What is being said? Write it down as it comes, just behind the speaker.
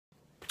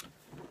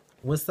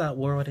What's up,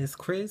 world? It's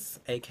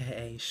Chris,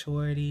 aka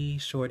Shorty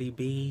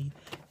B,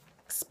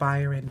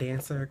 aspiring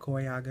dancer,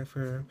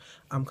 choreographer.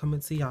 I'm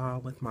coming to y'all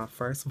with my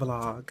first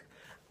vlog.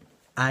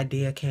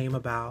 Idea came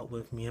about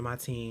with me and my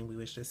team. We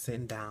was just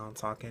sitting down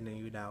talking,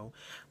 and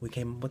we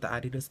came up with the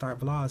idea to start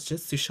vlogs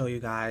just to show you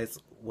guys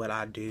what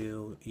I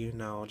do,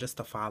 just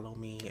to follow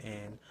me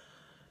and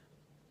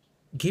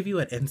give you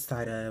an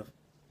insight of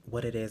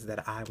what it is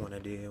that I want to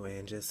do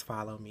and just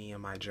follow me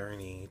in my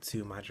journey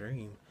to my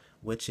dream,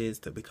 which is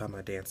to become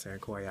a dancer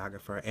and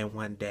choreographer and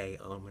one day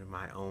own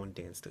my own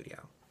dance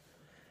studio.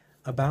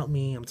 About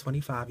me, I'm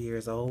 25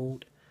 years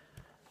old.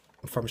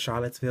 I'm from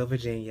Charlottesville,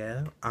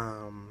 Virginia.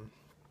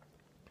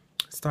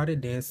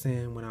 Started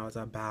dancing when I was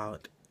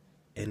about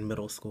in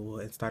middle school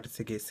and started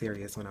to get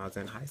serious when I was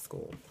in high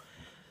school.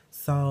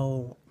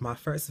 So my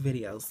first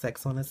video,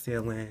 Sex on the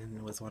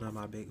Ceiling, was one of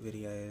my big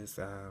videos.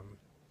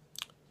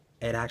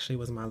 It actually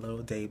was my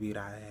little debut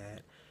that I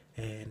had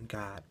and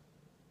got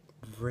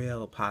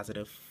real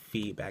positive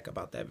feedback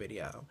about that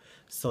video.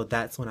 So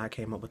that's when I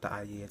came up with the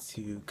idea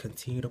to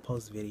continue to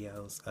post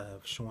videos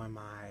of showing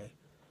my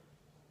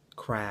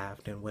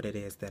craft and what it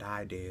is that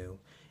I do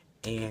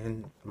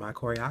and my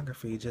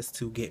choreography just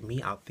to get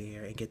me out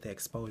there and get the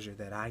exposure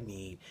that I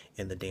need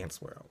in the dance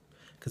world.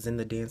 Because in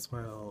the dance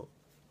world,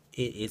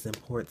 it is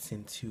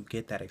important to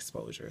get that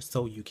exposure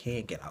so you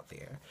can get out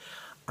there.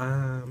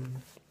 Um,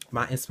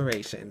 my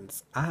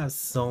inspirations. I have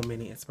so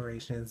many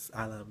inspirations.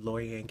 I love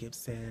Lorianne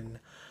Gibson,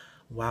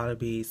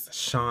 Wildebeest,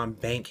 Sean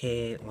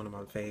Bankhead, one of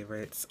my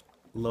favorites,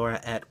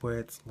 Laura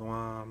Edwards,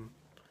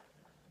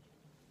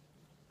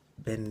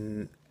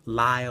 Ben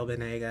Lyle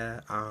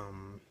Benega,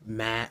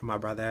 Matt, my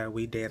brother.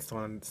 We danced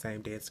on the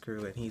same dance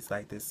crew, and he's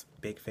like this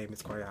big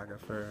famous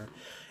choreographer,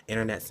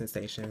 internet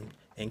sensation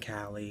in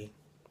Cali.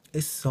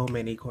 It's so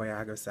many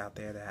choreographers out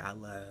there that I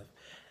love.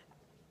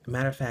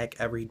 Matter of fact,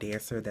 every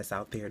dancer that's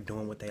out there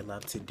doing what they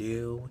love to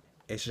do,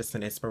 it's just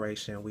an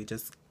inspiration.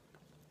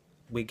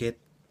 We get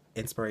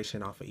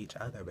inspiration off of each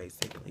other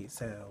basically.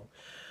 So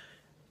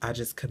I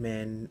just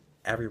commend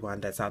everyone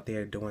that's out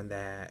there doing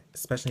that,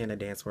 especially in the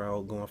dance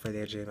world, going for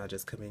their dream. I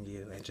just commend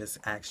you and just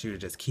ask you to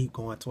just keep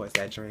going towards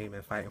that dream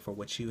and fighting for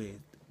what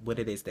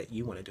it is that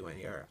you want to do in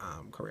your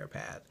career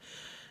path.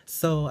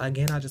 So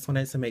again, I just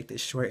wanted to make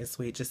this short and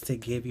sweet just to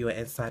give you an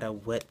insight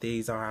of what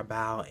these are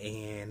about,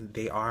 and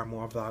there are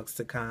more vlogs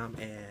to come,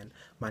 and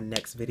my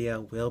next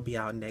video will be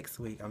out next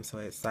week. I'm so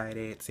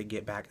excited to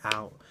get back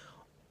out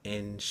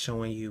and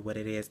showing you what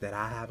it is that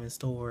I have in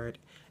store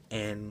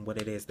and what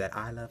it is that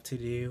I love to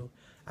do.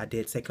 I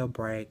did take a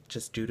break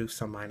just due to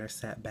some minor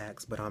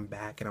setbacks, but I'm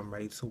back and I'm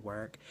ready to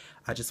work.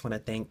 I just want to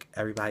thank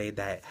everybody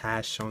that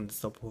has shown the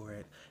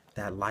support,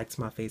 that likes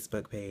my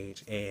Facebook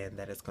page, and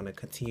that is going to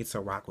continue to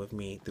rock with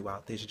me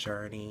throughout this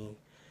journey.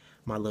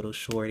 My little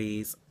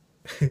shorties.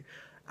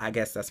 I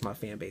guess that's my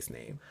fan base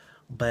name.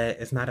 But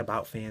it's not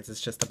about fans,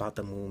 it's just about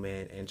the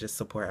movement and just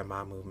supporting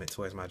my movement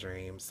towards my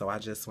dreams. So I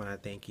just want to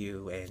thank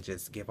you and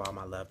just give all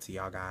my love to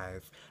y'all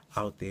guys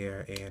out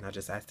there. And I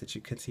just ask that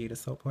you continue to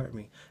support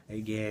me.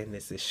 Again,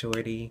 this is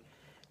Shorty,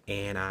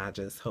 and I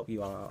just hope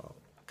you all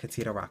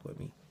continue to rock with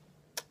me.